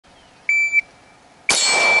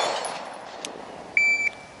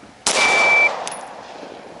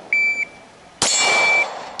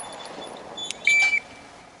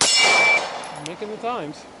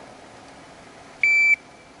times.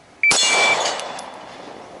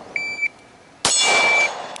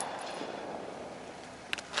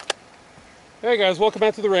 Hey guys, welcome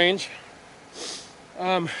back to the range.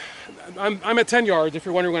 I'm at 10 yards, if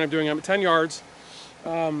you're wondering what I'm doing. I'm at 10 yards.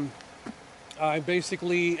 I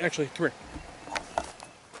basically, actually, come here.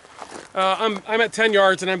 I'm at 10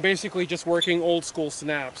 yards and I'm basically just working old school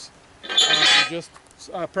snaps. Just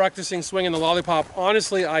practicing swinging the lollipop.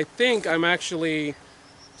 Honestly, I think I'm actually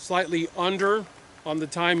slightly under on the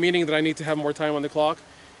time, meaning that I need to have more time on the clock.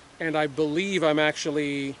 And I believe I'm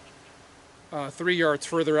actually 3 yards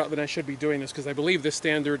further out than I should be doing this, because I believe this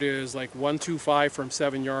standard is like 125 from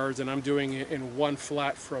 7 yards, and I'm doing it in one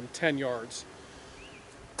flat from 10 yards.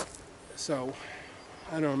 So,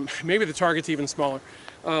 I don't know, maybe the target's even smaller.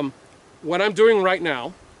 What I'm doing right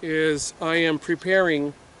now is I am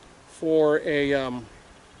preparing for a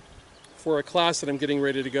class that I'm getting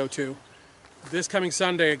ready to go to. This coming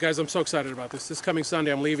Sunday, guys, I'm so excited about this. This coming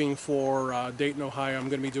Sunday, I'm leaving for Dayton, Ohio. I'm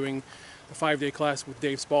going to be doing a 5-day class with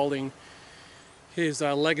Dave Spalding, his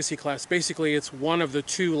legacy class. Basically, it's one of the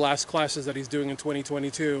 2 last classes that he's doing in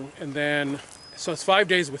 2022. And then, so it's 5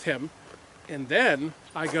 days with him. And then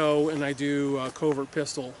I go and I do covert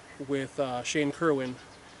pistol with Shane Kerwin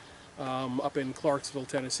up in Clarksville,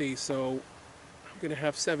 Tennessee. So I'm going to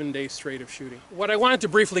have 7 days straight of shooting. What I wanted to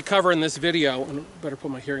briefly cover in this video, and I better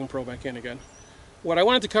put my hearing pro back in again. What I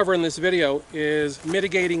wanted to cover in this video is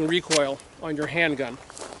mitigating recoil on your handgun.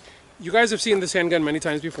 You guys have seen this handgun many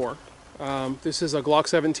times before. This is a Glock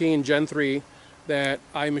 17 Gen 3 that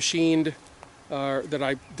I machined, that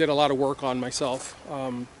I did a lot of work on myself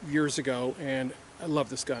years ago, and I love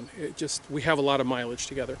this gun. We have a lot of mileage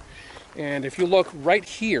together. And if you look right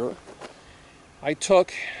here, I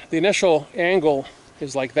took, the initial angle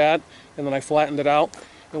is like that, and then I flattened it out.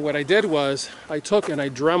 And what I did was, I took and I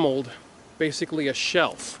dremeled basically a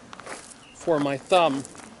shelf for my thumb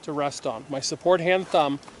to rest on. My support hand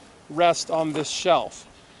thumb rests on this shelf.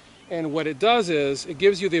 And what it does is, it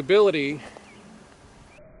gives you the ability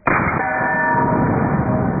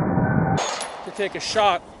to take a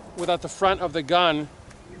shot without the front of the gun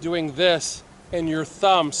doing this and your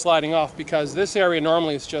thumb sliding off, because this area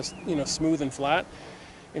normally is just, you know, smooth and flat.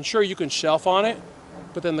 And sure, you can shelf on it,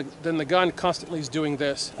 but then the gun constantly is doing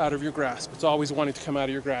this out of your grasp. It's always wanting to come out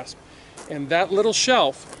of your grasp. And that little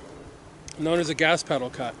shelf, known as a gas pedal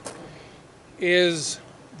cut, is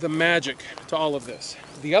the magic to all of this.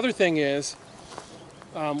 The other thing is,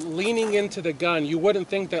 leaning into the gun. You wouldn't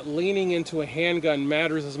think that leaning into a handgun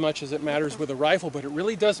matters as much as it matters with a rifle, but it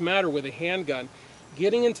really does matter with a handgun.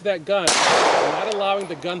 Getting into that gun and not allowing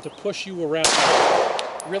the gun to push you around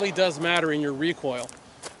really does matter in your recoil.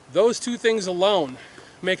 Those 2 things alone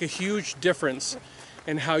make a huge difference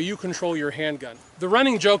in how you control your handgun. The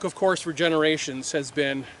running joke, of course, for generations has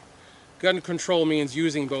been gun control means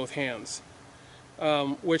using both hands.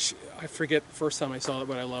 Which I forget the first time I saw it,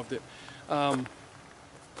 but I loved it. I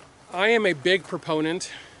am a big proponent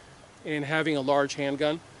in having a large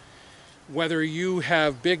handgun. Whether you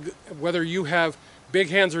have big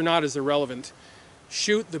hands or not is irrelevant.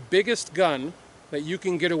 Shoot the biggest gun that you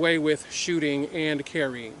can get away with shooting and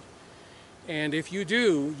carrying. And if you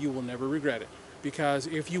do, you will never regret it. Because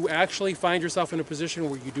if you actually find yourself in a position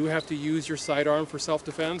where you do have to use your sidearm for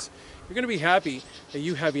self-defense, you're going to be happy that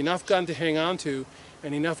you have enough gun to hang on to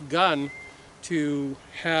and enough gun to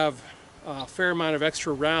have a fair amount of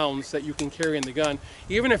extra rounds that you can carry in the gun.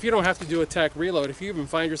 Even if you don't have to do a tack reload, if you even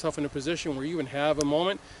find yourself in a position where you even have a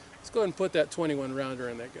moment, let's go ahead and put that 21 rounder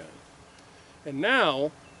in that gun. And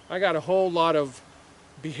now I got a whole lot of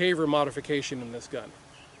behavior modification in this gun.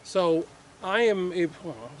 So I am it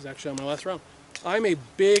was actually on my last round. I'm a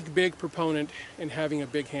big proponent in having a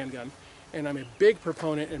big handgun, and I'm a big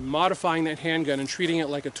proponent in modifying that handgun and treating it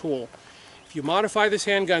like a tool. If you modify this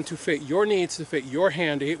handgun to fit your needs, to fit your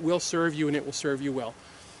hand, it will serve you, and it will serve you well.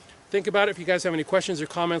 Think about it. If you guys have any questions or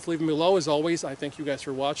comments, leave them below. As always, I thank you guys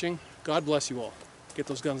for watching. God bless you all. Get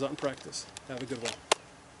those guns out and practice. Have a good one.